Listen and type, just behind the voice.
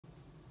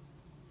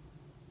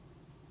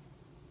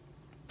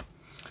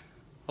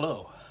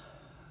Hello.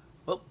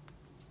 Well,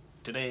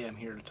 today I'm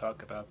here to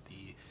talk about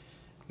the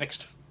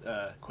next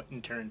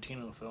Quentin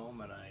Tarantino film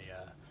that I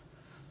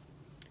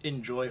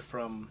enjoy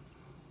from,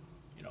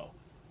 you know,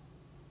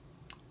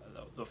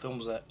 the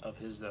films of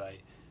his that I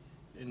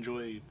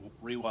enjoy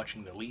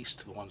rewatching the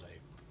least, the ones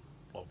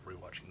I love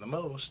rewatching the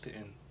most.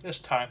 And this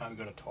time I'm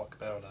going to talk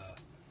about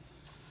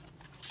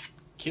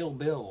Kill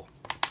Bill.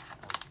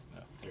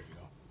 There you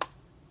go.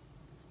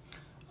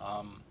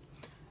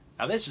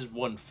 Now this is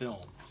one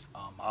film.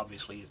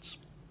 Obviously it's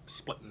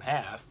split in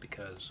half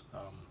because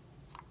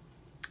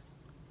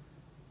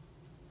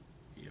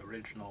the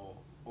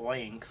original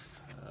length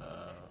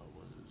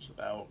was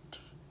about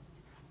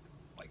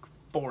like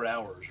 4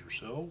 hours or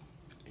so,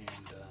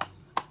 and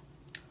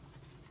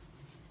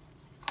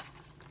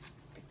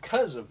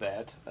because of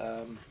that,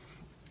 and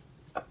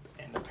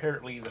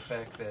apparently the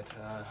fact that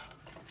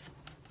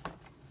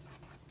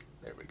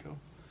there we go,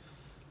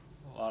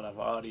 a lot of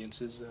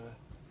audiences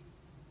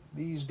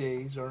these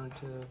days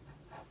aren't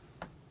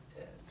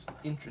as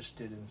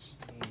interested in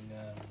seeing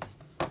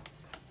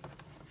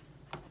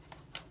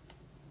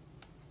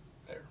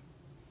there,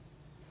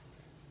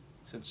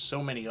 since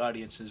so many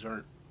audiences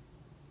aren't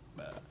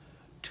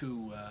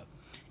too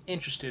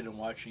interested in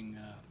watching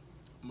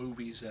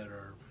movies that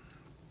are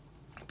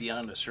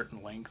beyond a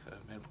certain length.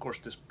 And of course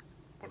this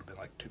would have been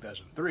like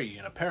 2003,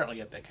 and apparently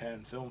at the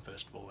Cannes Film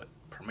Festival it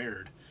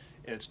premiered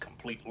in its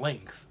complete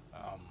length,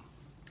 and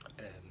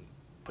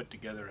put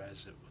together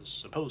as it was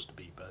supposed to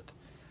be. But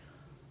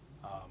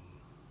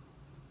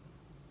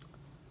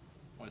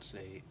once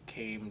they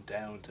came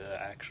down to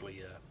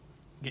actually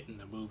getting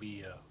the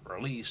movie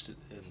released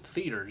in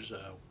theaters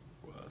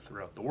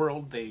throughout the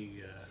world,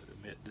 the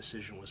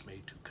decision was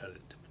made to cut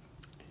it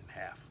in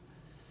half.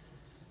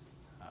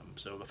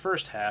 So the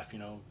first half, we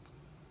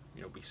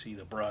see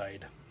the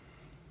bride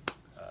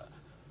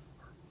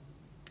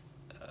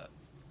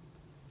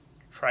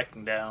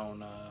tracking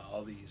down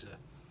all these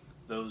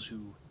those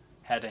who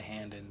had a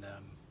hand in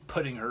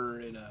putting her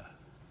in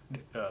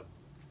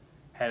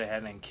had a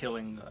hand in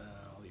killing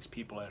all these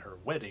people at her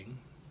wedding,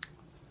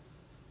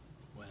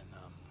 when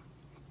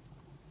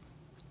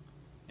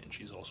and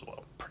she's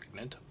also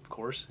pregnant, of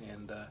course,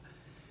 and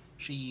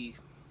she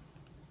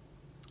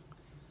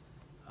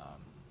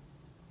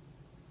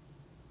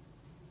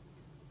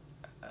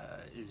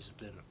has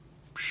been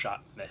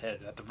shot in the head.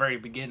 At the very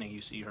beginning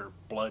you see her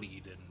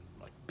bloodied and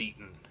like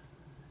beaten,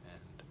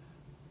 and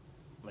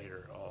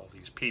later all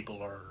these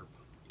people are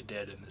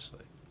dead in this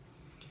like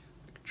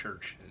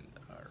church, and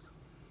or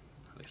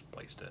at least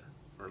place to,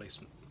 or at least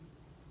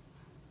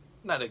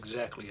not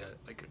exactly a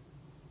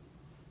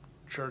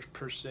church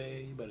per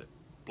se, but it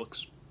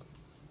looks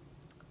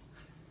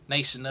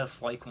nice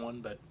enough like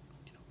one, but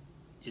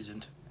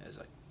isn't, as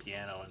like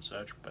piano and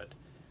such. But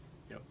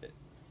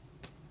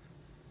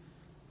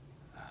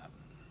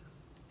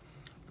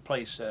the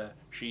place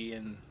she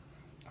and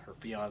her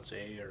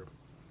fiance are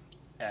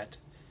at,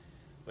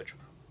 which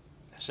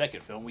the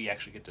second film we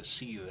actually get to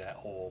see that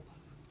whole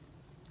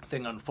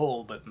thing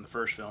unfold, but in the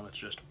first film it's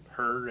just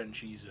her, and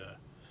she's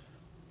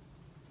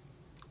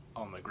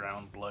on the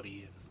ground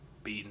bloody and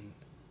beaten,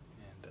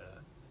 and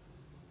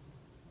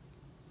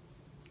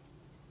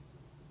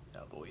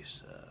a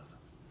voice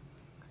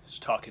is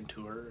talking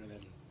to her, and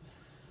then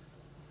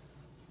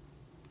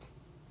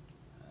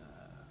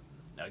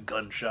a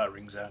gunshot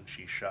rings out and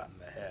she's shot in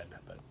the head,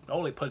 but it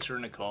only puts her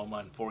in a coma,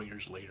 and 4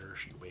 years later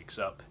she wakes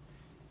up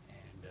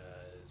and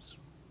is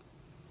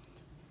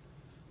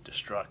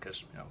distraught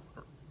because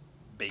her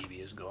baby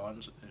is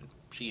gone, and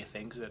she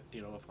thinks that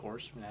of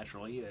course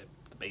naturally that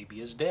the baby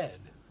is dead.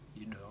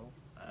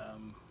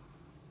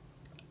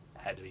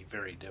 Had to be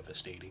very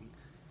devastating.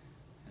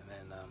 And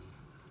then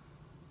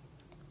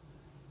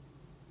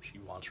she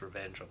wants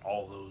revenge on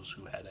all those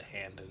who had a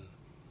hand in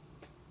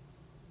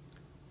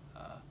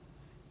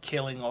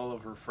killing all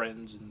of her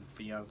friends and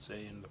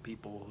fiance and the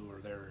people who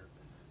were there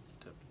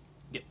to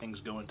get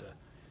things going, to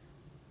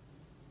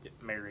get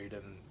married,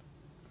 and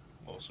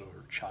also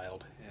her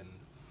child. And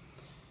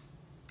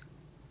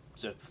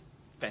it's a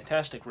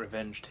fantastic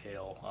revenge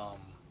tale,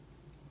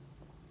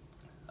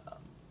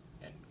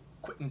 and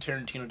Quentin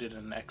Tarantino did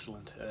an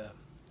excellent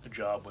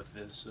job with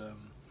this.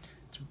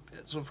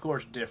 It's of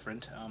course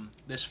different.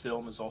 This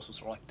film is also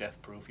sort of like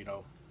Death Proof.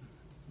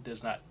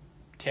 Does not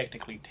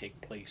technically take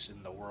place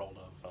in the world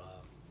of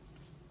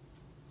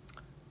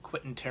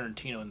Quentin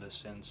Tarantino, in the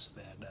sense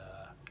that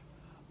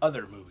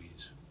other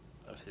movies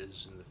of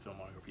his in the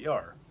filmography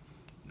are.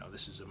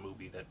 This is a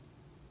movie that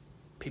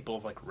people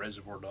of like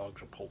Reservoir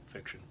Dogs or Pulp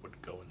Fiction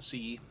would go and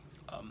see.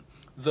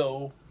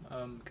 Though,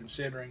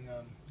 considering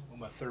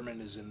Uma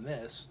Thurman is in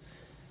this,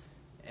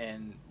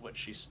 and what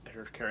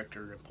her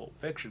character in Pulp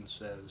Fiction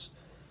says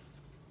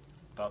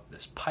about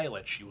this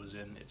pilot she was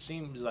in, it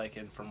seems like,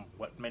 and from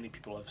what many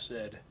people have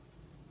said,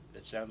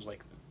 it sounds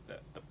like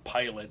the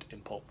pilot in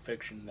Pulp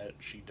Fiction that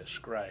she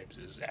describes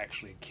is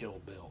actually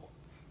Kill Bill.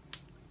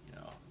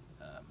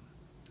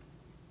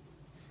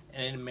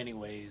 And in many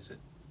ways it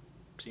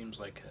seems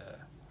like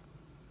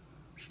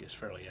she is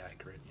fairly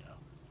accurate.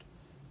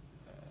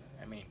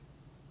 I mean,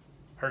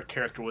 her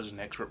character was an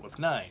expert with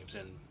knives,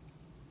 and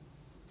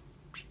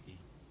she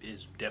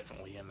is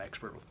definitely an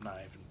expert with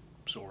knives and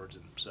swords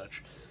and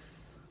such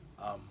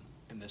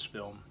in this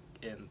film.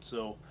 And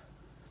so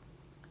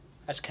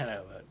that's kind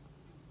of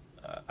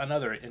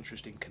another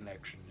interesting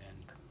connection.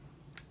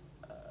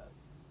 And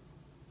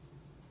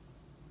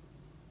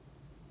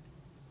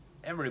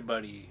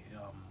everybody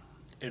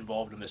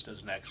involved in this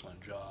does an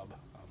excellent job.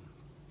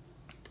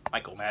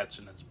 Michael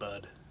Madsen as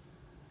Bud,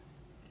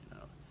 you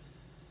know,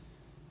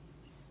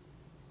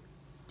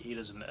 he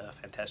does a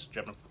fantastic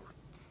job.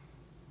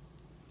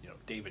 You know,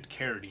 David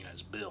Carradine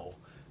as Bill.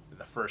 In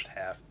the first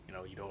half, you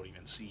know, you don't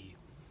even see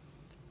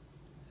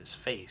his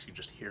face; you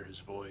just hear his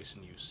voice,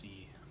 and you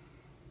see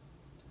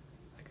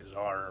like his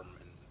arm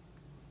and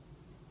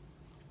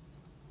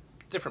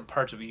different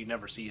parts of it. You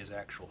never see his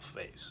actual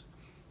face.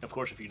 And of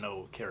course, if you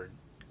know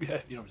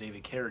you know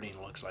David Carradine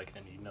looks like,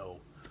 then you know.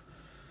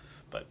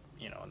 But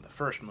you know, in the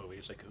first movie,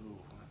 it's like, ooh,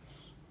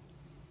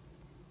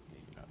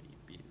 you know,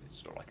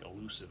 it's sort of like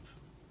elusive.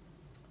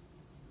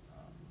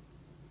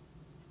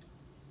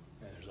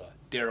 And there's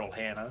Daryl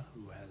Hannah,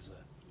 who has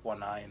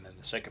one eye, and then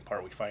the second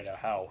part we find out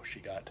how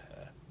she got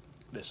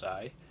this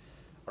eye,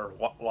 or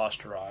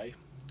lost her eye.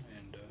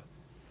 And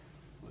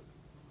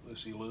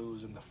Lucy Liu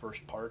is in the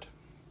first part,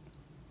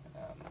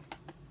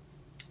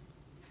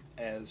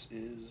 as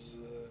is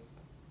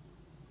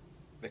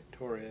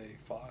Victoria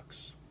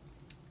Fox.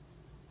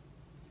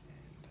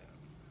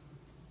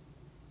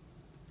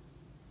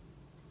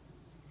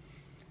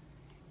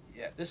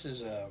 Yeah, this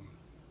is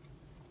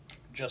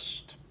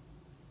just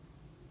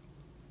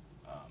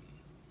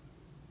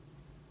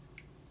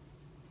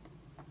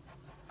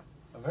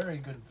a very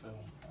good film.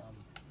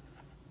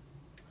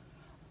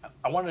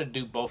 I wanted to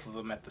do both of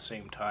them at the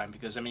same time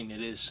because, I mean,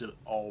 it is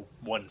all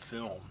one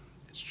film.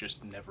 It's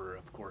just never,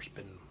 of course,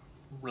 been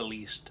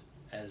released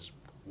as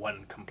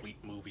one complete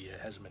movie.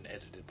 It hasn't been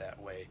edited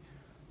that way.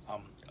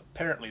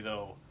 Apparently,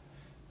 though,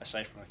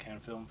 aside from the Cannes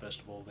Film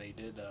Festival, they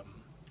did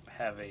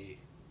have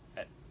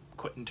at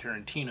Quentin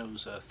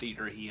Tarantino's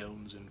theater he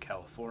owns in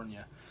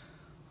California,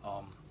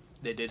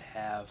 they did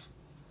have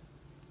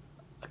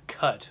a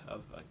cut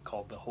of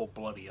called The Whole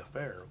Bloody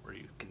Affair, where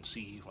you can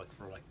see like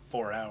for like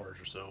 4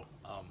 hours or so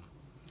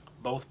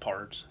both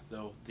parts,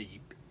 though the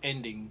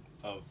ending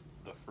of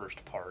the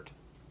first part,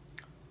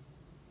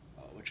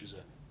 which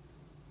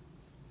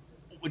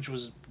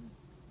was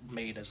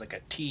made as like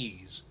a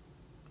tease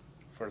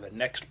for the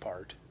next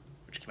part,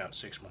 which came out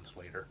 6 months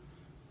later.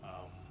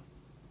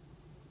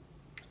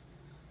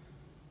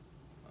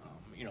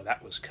 You know,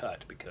 that was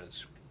cut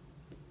because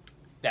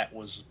that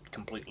was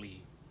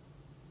completely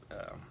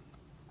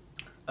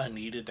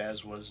unneeded,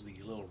 as was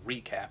the little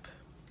recap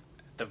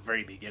at the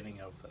very beginning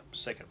of the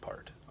second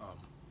part.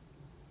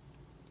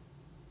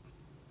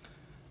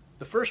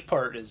 The first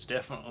part is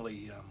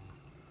definitely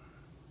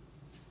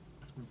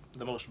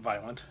the most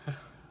violent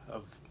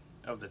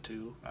of the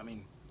two. I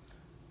mean,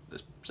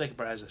 this second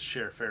part has a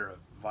share of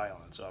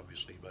violence,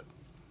 obviously, but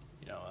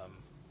you know,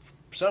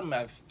 some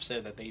have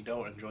said that they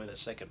don't enjoy the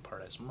second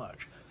part as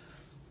much.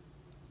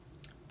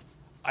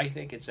 I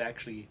think it's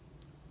actually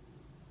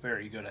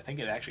very good. I think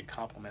it actually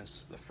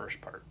complements the first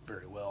part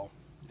very well.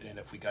 And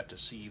if we got to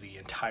see the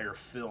entire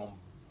film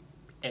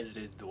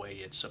edited the way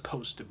it's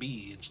supposed to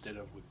be, instead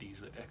of with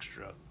these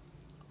extra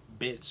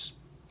bits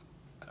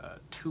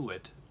to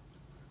it,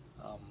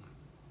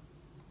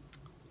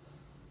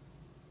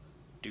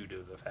 due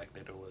to the fact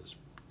that it was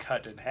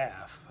cut in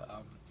half,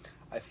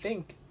 I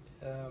think.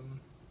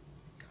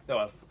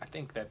 No, I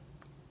think that,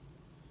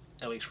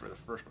 at least for the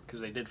first one,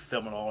 because they did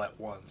film it all at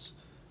once,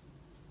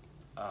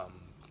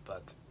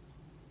 but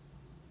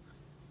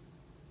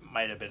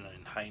might have been,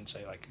 in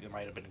hindsight, like, it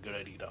might have been a good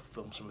idea to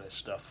film some of this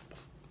stuff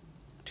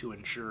to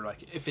ensure,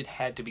 like, if it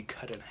had to be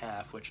cut in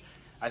half, which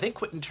I think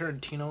Quentin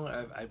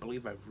Tarantino, I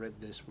believe I've read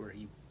this, where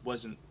he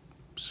wasn't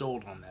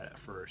sold on that at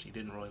first. He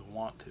didn't really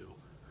want to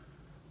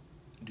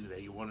do that.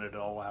 He wanted it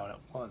all out at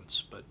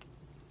once, but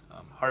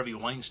Harvey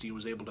Weinstein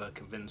was able to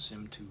convince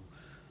him to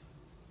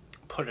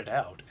put it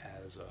out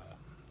as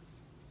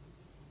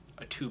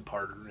a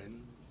two-parter,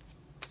 and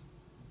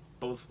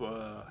both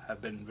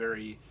have been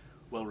very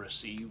well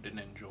received and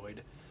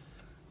enjoyed.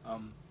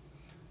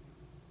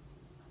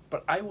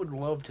 But I would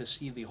love to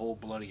see the Whole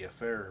Bloody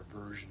Affair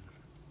version,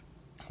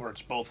 where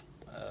it's both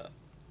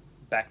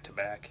back to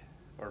back,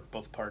 or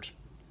both parts,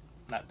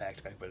 not back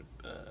to back, but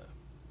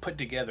put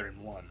together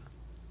in one,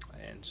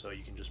 and so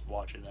you can just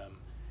watch it.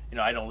 You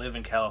know, I don't live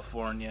in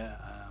California,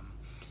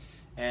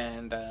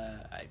 and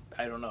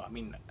I don't know. I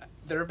mean,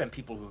 there have been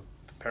people who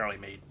apparently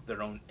made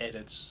their own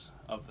edits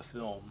of the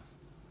film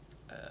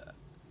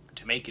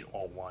to make it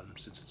all one,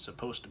 since it's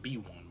supposed to be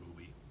one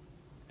movie.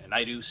 And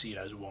I do see it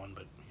as one,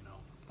 but, you know,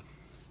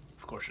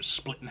 of course, it's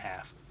split in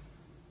half.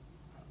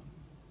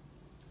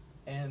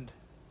 And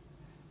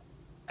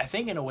I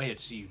think in a way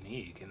it's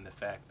unique in the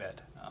fact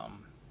that,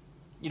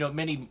 you know,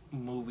 many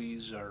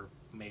movies are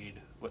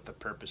made with the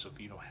purpose of,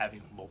 you know,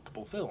 having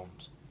multiple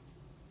films,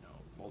 you know,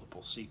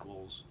 multiple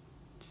sequels.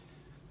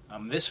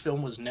 This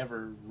film was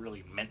never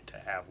really meant to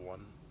have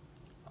one.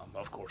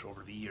 Of course,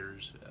 over the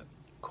years,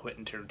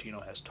 Quentin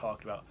Tarantino has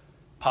talked about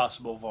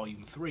possible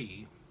Volume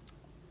 3,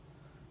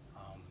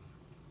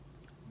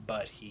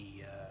 but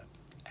he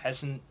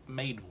hasn't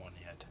made one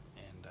yet.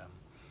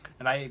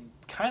 And I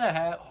kind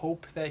of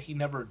hope that he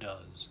never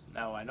does.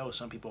 Now, I know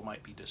some people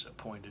might be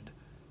disappointed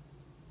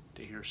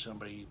to hear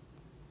somebody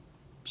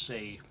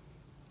say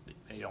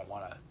they don't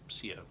want to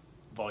see a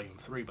Volume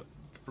 3, but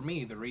for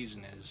me, the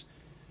reason is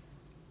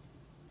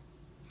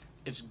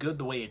it's good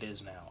the way it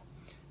is now.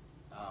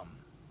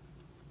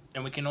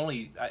 And we can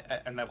only,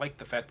 and I like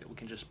the fact that we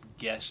can just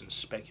guess and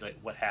speculate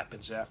what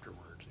happens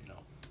afterwards, you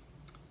know.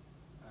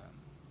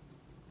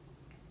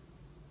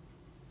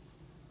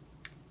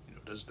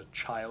 Does the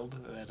child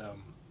that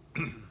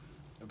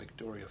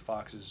Victoria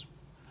Fox's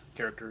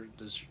character,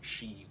 does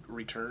she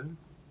return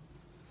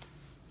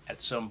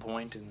at some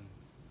point and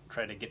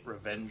try to get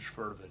revenge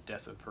for the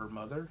death of her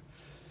mother?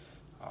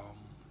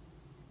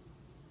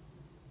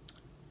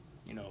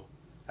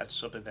 That's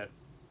something that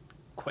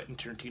Quentin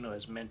Tarantino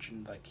has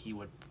mentioned, like he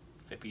would,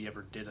 if he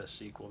ever did a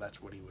sequel,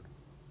 that's what he would,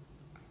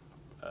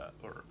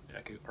 or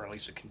at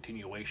least a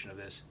continuation of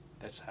this,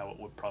 that's how it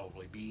would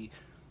probably be.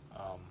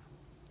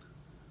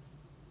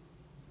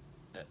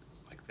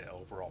 That's like the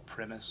overall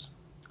premise,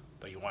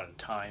 but you wanted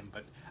time.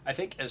 But I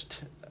think as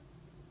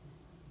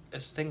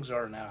things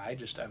are now,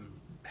 I'm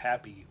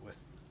happy with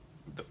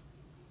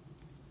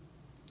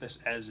this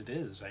as it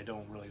is. I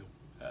don't really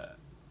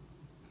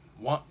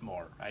want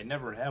more. I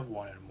never have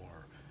wanted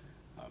more.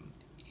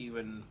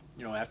 Even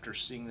after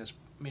seeing this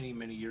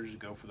many years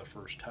ago for the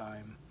first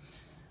time,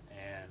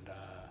 and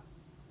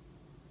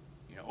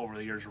over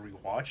the years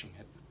rewatching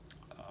it,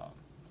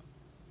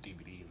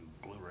 DVD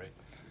and Blu-ray,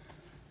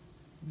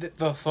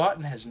 the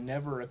thought has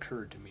never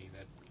occurred to me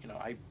that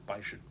I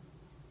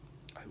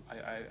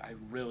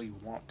really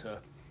want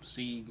to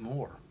see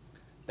more.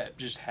 That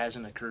just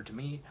hasn't occurred to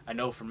me. I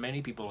know for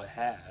many people it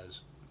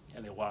has,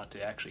 and they want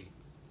to actually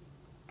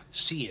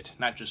see it,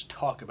 not just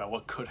talk about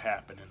what could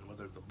happen and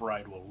whether the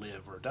bride will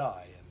live or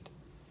die.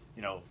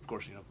 And of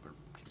course,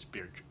 it's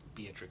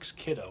Beatrix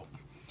Kiddo,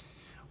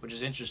 which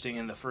is interesting.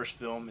 In the first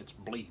film, it's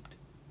bleeped.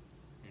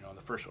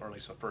 The first, or at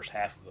least the first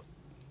half of the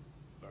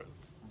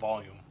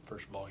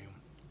first volume,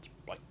 it's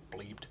like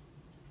bleeped,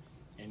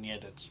 and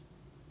yet it's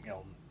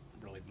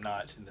really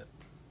not in the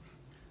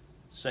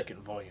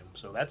second volume.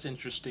 So that's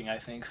interesting, I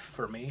think,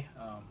 for me.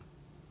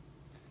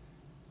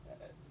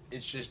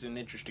 It's just an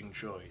interesting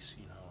choice.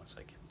 It's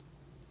like,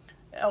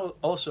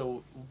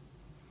 also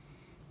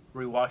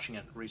rewatching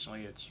it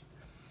recently, it's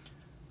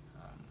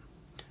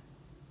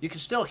you can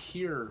still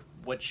hear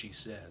what she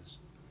says.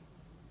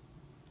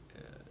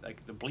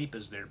 Like the bleep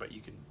is there, but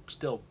you can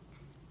still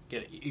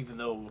get it, even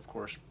though, of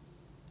course,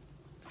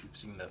 if you've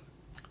seen the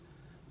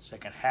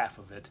second half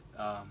of it,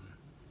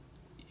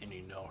 and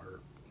you know her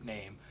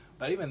name.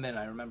 But even then,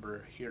 I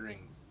remember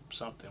hearing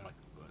something like,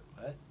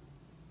 what?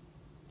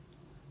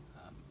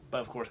 But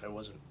of course, I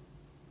wasn't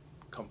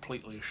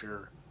completely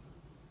sure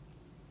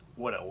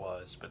what it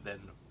was. But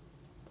then,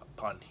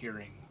 upon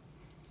hearing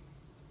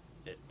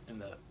it in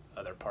the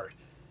other part,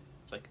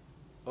 it's like,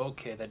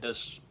 okay, that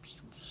does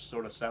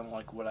sort of sound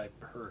like what I've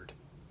heard.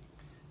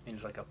 And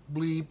it's like a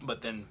bleep,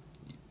 but then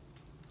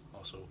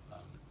also,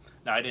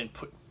 now I didn't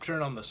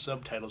turn on the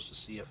subtitles to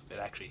see if it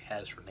actually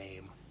has her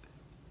name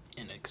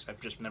in it, because I've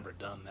just never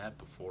done that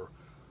before.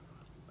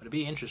 But it'd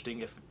be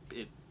interesting if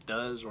it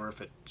does, or if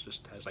it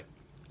just has like ...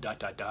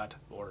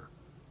 or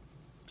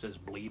says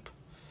bleep.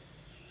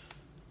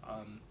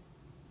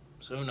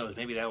 So who knows,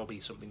 maybe that will be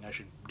something I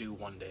should do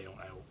one day when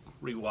I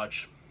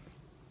rewatch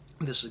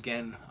this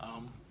again.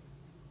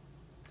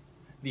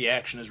 The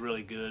action is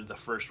really good. The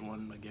first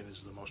one, again,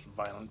 is the most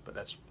violent, but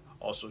that's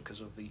also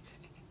because of the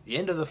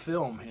end of the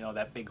film,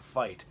 that big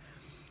fight,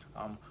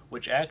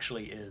 which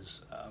actually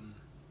is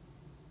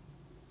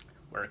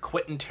where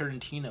Quentin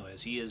Tarantino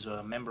is. He is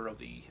a member of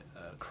the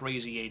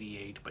Crazy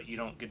 88, but you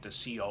don't get to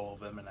see all of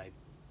them, and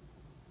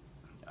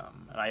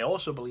I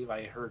also believe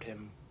I heard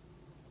him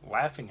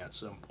laughing at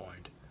some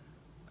point,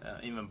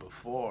 even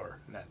before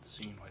that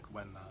scene, like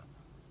when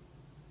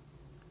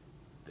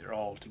they're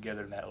all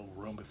together in that little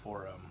room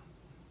before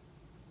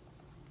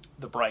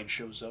the bride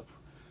shows up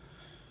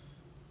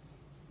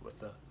with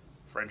the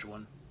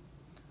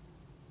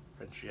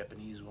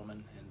French-Japanese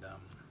woman, and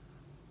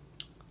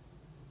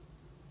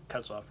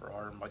cuts off her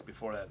arm. Like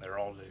before that, they're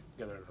all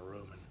together in a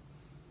room, and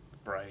the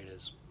bride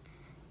is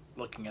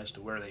looking as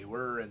to where they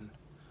were, and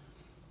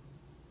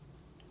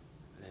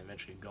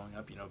eventually going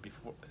up.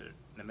 Before, in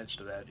the midst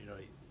of that, you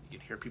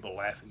can hear people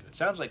laughing. It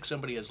sounds like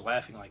somebody is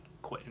laughing like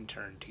Quentin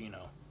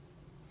Tarantino.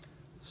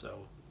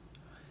 So,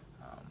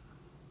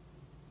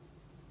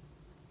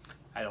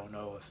 I don't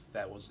know if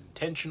that was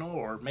intentional,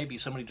 or maybe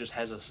somebody just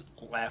has a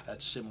laugh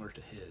that's similar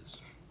to his.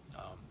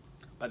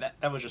 But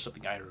that was just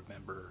something I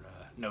remember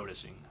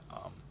noticing.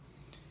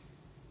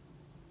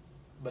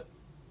 But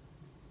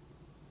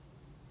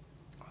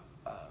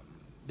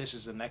this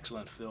is an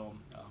excellent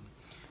film.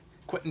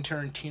 Quentin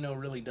Tarantino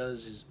really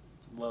does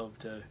love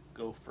to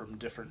go from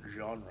different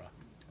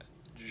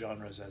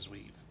genres, as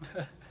we've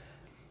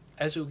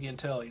as you can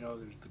tell, there's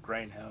the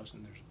grindhouse,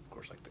 and there's of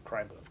course like the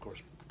crime, but of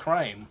course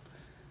crime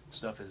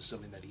stuff is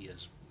something that he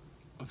is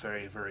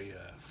very, very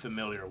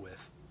familiar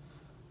with.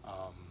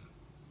 Um,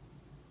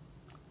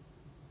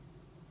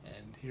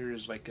 and here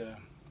is like a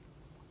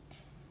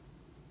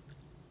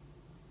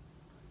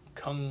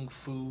kung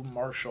fu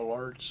martial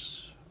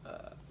arts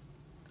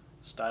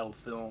style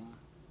film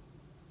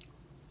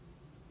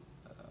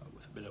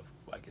with a bit of,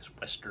 I guess,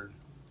 western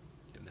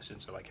in the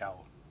sense of like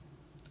how,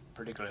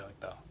 particularly like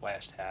the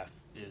last half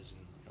is,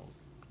 and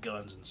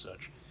guns and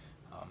such.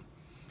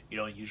 You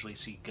don't usually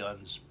see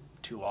guns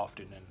too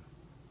often in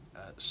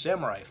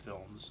samurai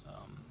films,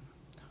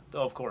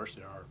 though of course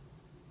there are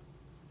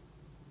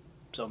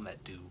some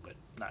that do, but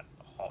not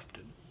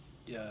often.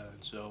 Yeah,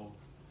 and so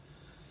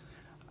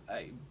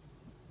I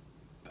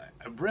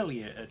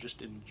really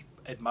just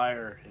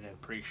admire and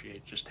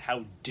appreciate just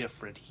how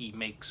different he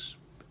makes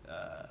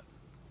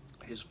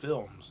his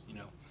films.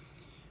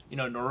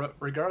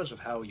 Regardless of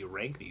how you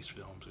rank these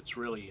films, it's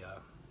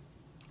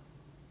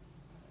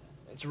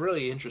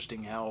really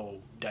interesting how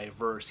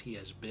diverse he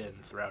has been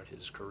throughout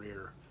his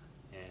career.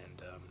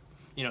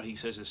 And he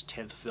says his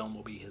 10th film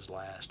will be his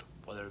last.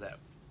 Whether that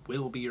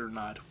will be or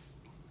not,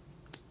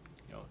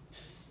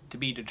 to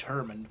be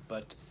determined.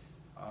 But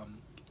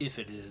if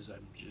it is,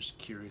 I'm just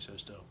curious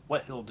as to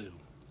what he'll do.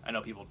 I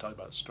know people talk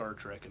about Star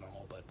Trek and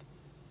all, but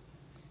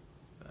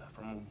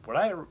from what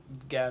I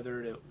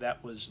gathered,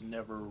 that was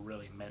never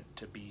really meant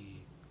to be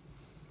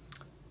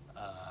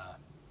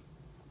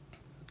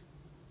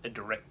a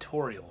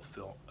directorial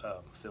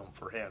film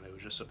for him. It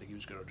was just something he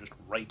was going to just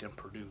write and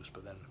produce,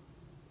 but then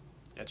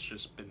it's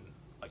just been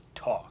like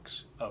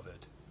talks of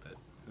it. But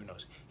who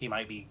knows? He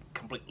might be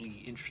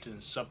completely interested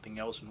in something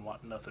else and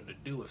want nothing to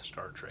do with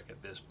Star Trek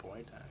at this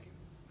point.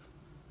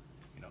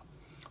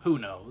 Who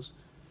knows?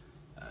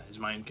 His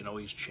mind can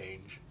always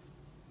change.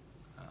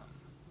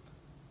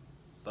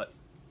 But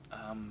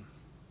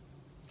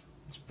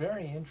it's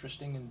very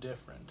interesting and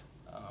different.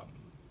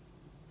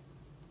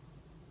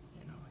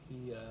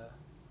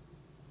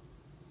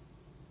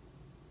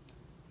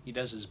 He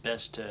does his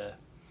best to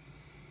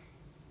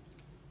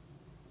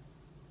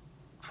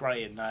try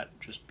and not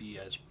just be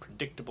as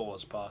predictable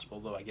as possible,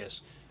 though I guess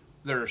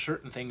there are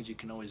certain things you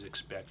can always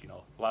expect,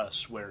 a lot of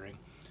swearing,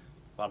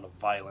 a lot of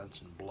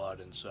violence and blood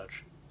and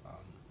such.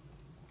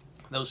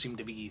 Those seem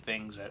to be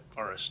things that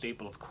are a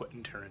staple of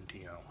Quentin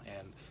Tarantino,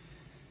 and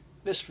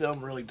this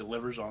film really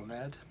delivers on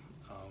that.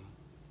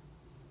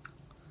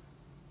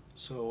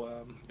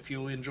 If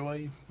you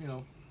enjoy,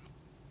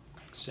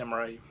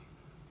 samurai,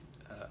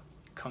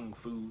 kung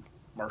fu,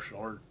 martial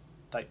art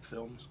type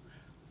films,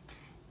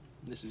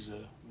 this is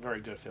a very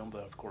good film.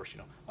 But of course,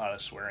 a lot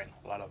of swearing,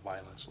 a lot of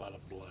violence, a lot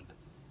of blood,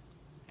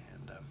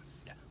 and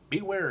yeah,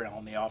 beware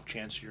on the off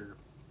chance you're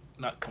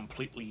not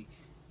completely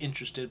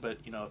interested, but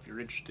if you're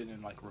interested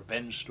in like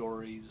revenge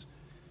stories,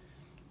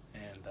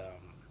 and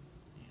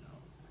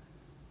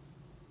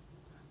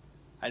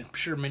I'm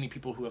sure many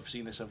people who have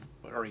seen this have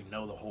already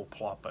know the whole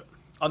plot, but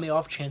on the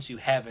off chance you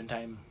haven't,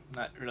 I'm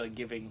not really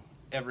giving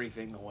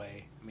everything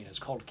away. I mean, it's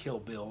called Kill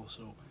Bill,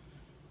 so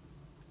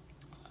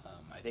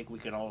I think we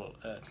can all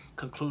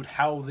conclude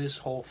how this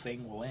whole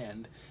thing will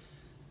end.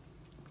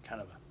 Kind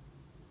of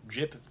a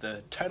jip if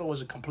the title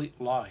was a complete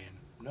lie,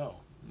 and no,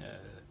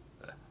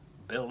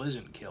 Bill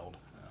isn't killed.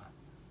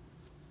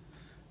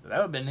 That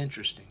would have been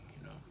interesting,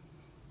 It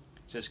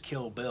says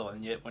Kill Bill,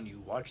 and yet when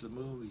you watch the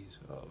movies,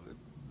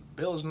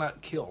 Bill's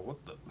not killed.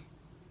 What the?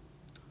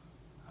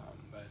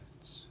 But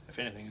if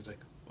anything, it's like,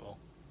 well,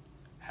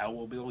 how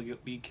will Bill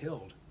be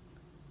killed?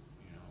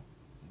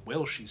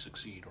 Will she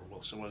succeed, or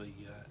will somebody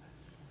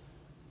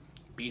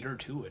beat her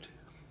to it?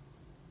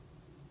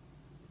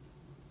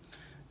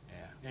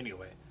 Yeah.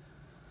 Anyway,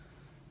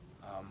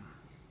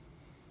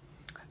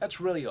 that's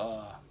really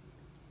all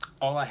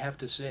I have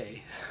to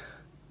say.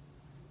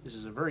 This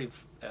is a very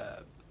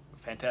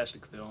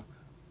fantastic film,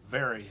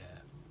 very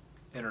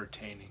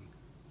entertaining,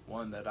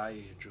 one that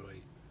I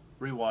enjoy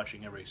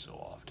rewatching every so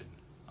often.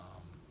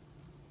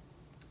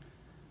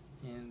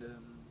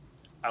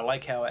 I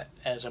like how,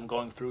 as I'm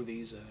going through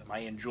these, my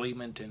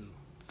enjoyment and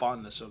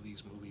fondness of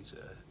these movies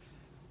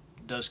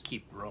does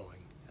keep growing.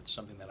 That's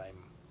something that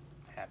I'm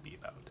happy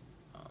about.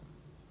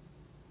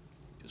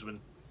 Because when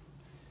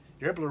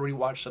you're able to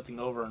rewatch something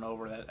over and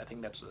over, I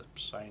think that's a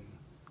sign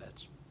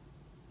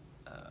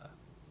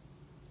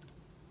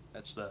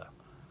that's the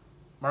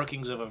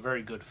markings of a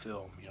very good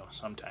film.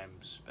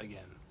 Sometimes,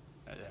 again,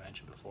 as I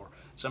mentioned before,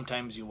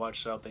 sometimes you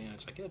watch something and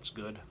it's like, it's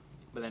good,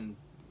 but then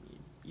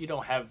you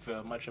don't have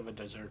much of a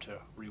desire to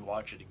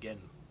rewatch it again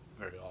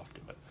very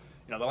often. But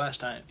the last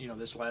time,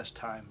 this last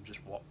time,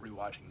 just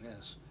rewatching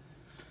this,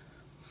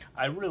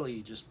 I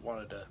really just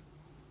wanted to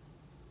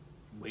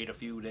wait a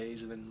few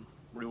days and then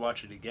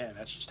rewatch it again.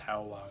 That's just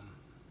how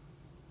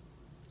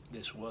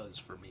this was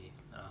for me,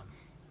 and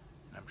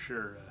I'm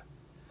sure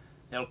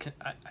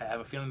I have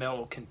a feeling that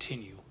will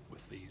continue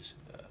with these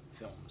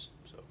films.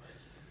 So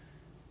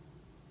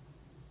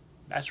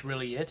that's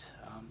really it.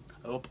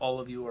 I hope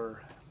all of you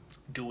are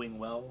doing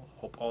well.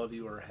 Hope all of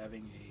you are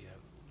having a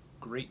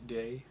great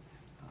day.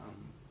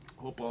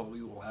 Hope all of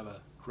you will have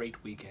a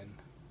great weekend.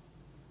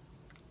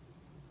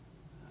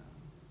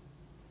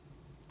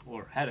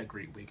 Or had a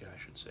great weekend, I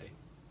should say.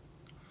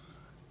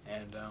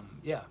 And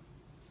yeah,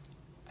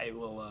 I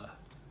will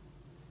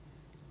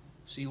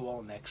see you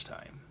all next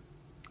time.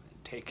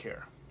 Take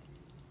care.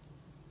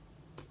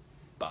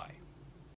 Bye.